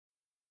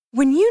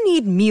When you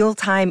need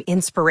mealtime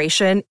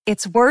inspiration,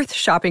 it's worth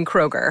shopping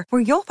Kroger,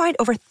 where you'll find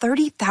over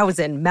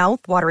 30,000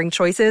 mouth-watering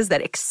choices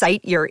that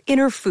excite your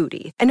inner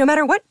foodie. And no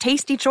matter what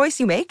tasty choice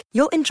you make,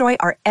 you'll enjoy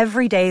our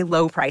everyday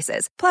low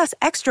prices, plus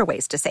extra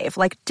ways to save,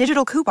 like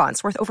digital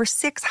coupons worth over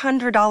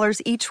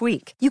 $600 each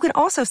week. You can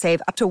also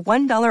save up to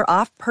 $1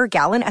 off per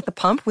gallon at the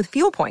pump with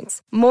fuel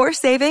points. More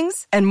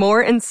savings and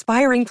more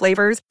inspiring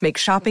flavors make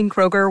shopping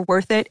Kroger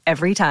worth it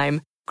every time.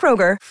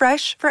 Kroger,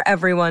 fresh for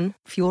everyone.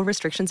 Fuel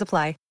restrictions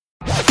apply.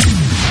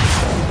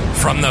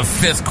 From the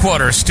Fifth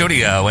Quarter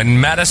Studio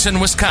in Madison,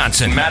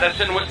 Wisconsin,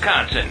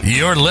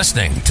 you're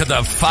listening to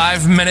the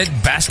 5-Minute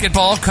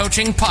Basketball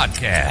Coaching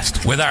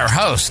Podcast with our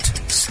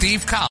host,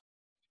 Steve Collins.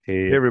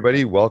 Hey,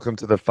 everybody. Welcome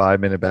to the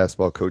 5-Minute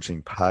Basketball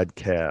Coaching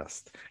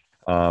Podcast.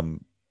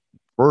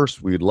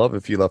 First, we'd love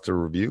if you left a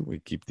review. We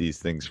keep these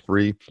things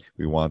free.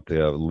 We want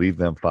to leave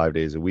them 5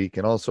 days a week.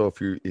 And also,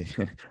 if you,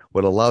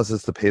 what allows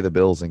us to pay the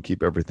bills and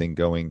keep everything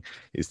going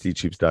is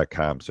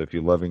teachhoops.com. So if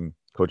you're loving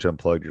Coach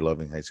Unplugged, you're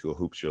loving high school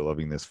hoops, you're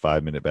loving this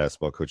 5-minute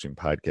basketball coaching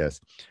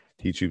podcast,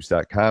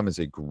 teachhoops.com is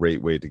a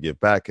great way to give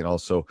back and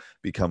also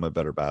become a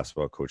better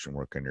basketball coach and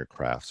work on your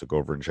craft. So go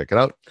over and check it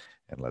out,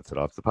 and let's head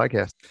off the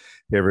podcast.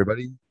 Hey,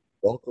 everybody.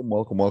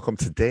 Welcome.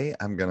 Today,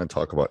 I'm going to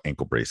talk about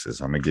ankle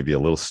braces. I'm going to give you a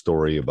little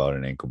story about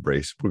an ankle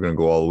brace. We're going to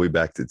go all the way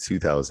back to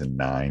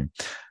 2009.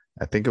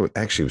 I think it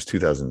was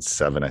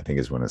 2007, I think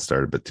is when it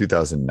started, but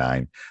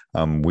 2009,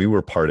 we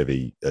were part of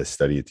a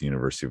study at the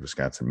University of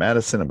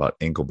Wisconsin-Madison about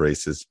ankle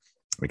braces.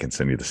 We can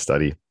send you the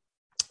study.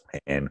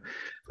 And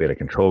we had a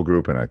control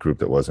group and a group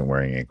that wasn't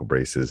wearing ankle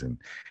braces, and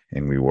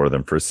we wore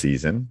them for a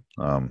season,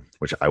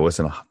 which I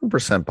wasn't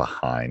 100%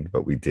 behind,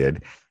 but we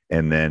did.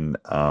 And then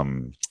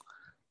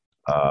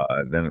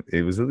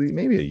it was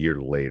maybe a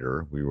year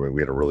later.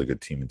 We had a really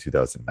good team in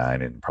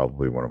 2009, and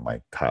probably one of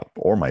my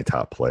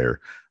top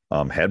player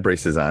had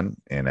braces on,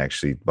 and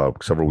actually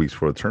about several weeks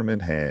before the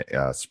tournament had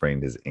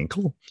sprained his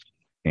ankle,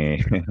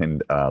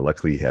 and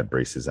luckily he had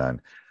braces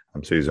on.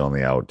 So he was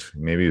only out.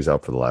 Maybe he was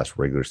out for the last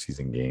regular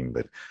season game,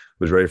 but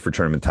was ready for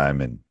tournament time,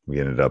 and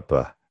we ended up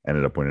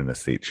winning a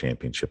state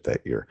championship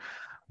that year.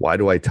 Why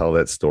do I tell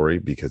that story?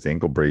 Because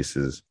ankle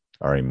braces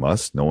are a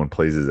must. No one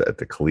plays it at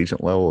the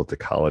collegiate level, at the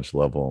college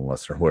level,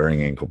 unless they're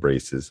wearing ankle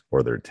braces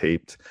or they're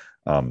taped.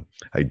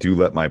 I do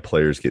let my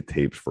players get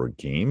taped for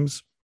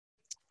games.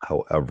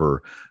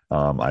 However,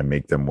 I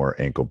make them wear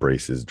ankle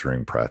braces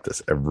during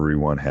practice.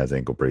 Everyone has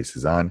ankle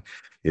braces on.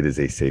 It is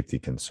a safety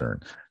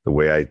concern. The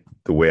way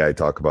I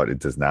talk about it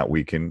does not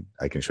weaken.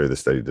 I can show you the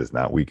study does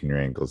not weaken your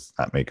ankles,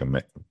 not make them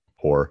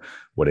poor.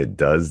 What it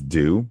does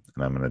do,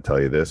 and I'm going to tell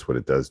you this, what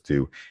it does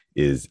do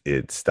is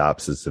it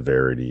stops the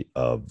severity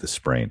of the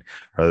sprain.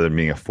 Rather than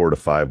being a 4 to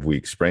 5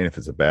 week sprain, if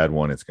it's a bad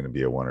one, it's going to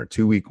be a 1 or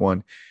 2 week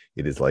one.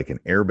 It is like an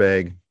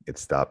airbag. It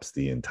stops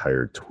the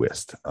entire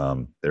twist.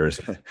 There's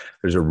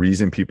a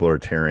reason people are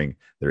tearing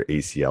their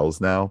ACLs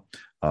now,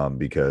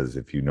 because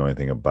if you know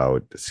anything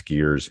about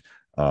skiers,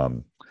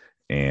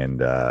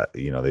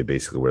 they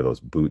basically wear those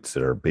boots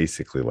that are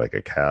basically like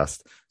a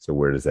cast. So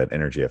where does that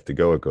energy have to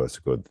go? It goes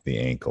to go to the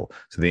ankle.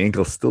 So the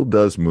ankle still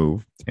does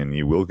move, and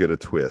you will get a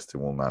twist. It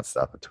will not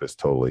stop a twist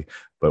totally,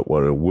 but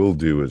what it will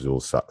do is it will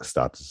stop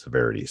the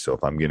severity. So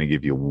if I'm going to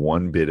give you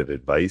one bit of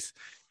advice,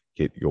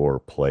 get your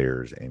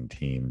players and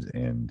teams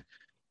and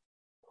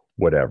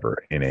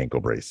whatever in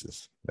ankle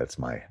braces. That's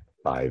my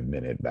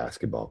 5-minute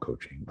basketball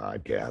coaching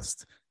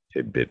podcast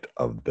tidbit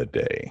of the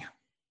day.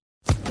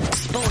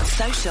 Sports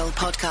Social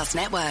Podcast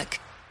Network.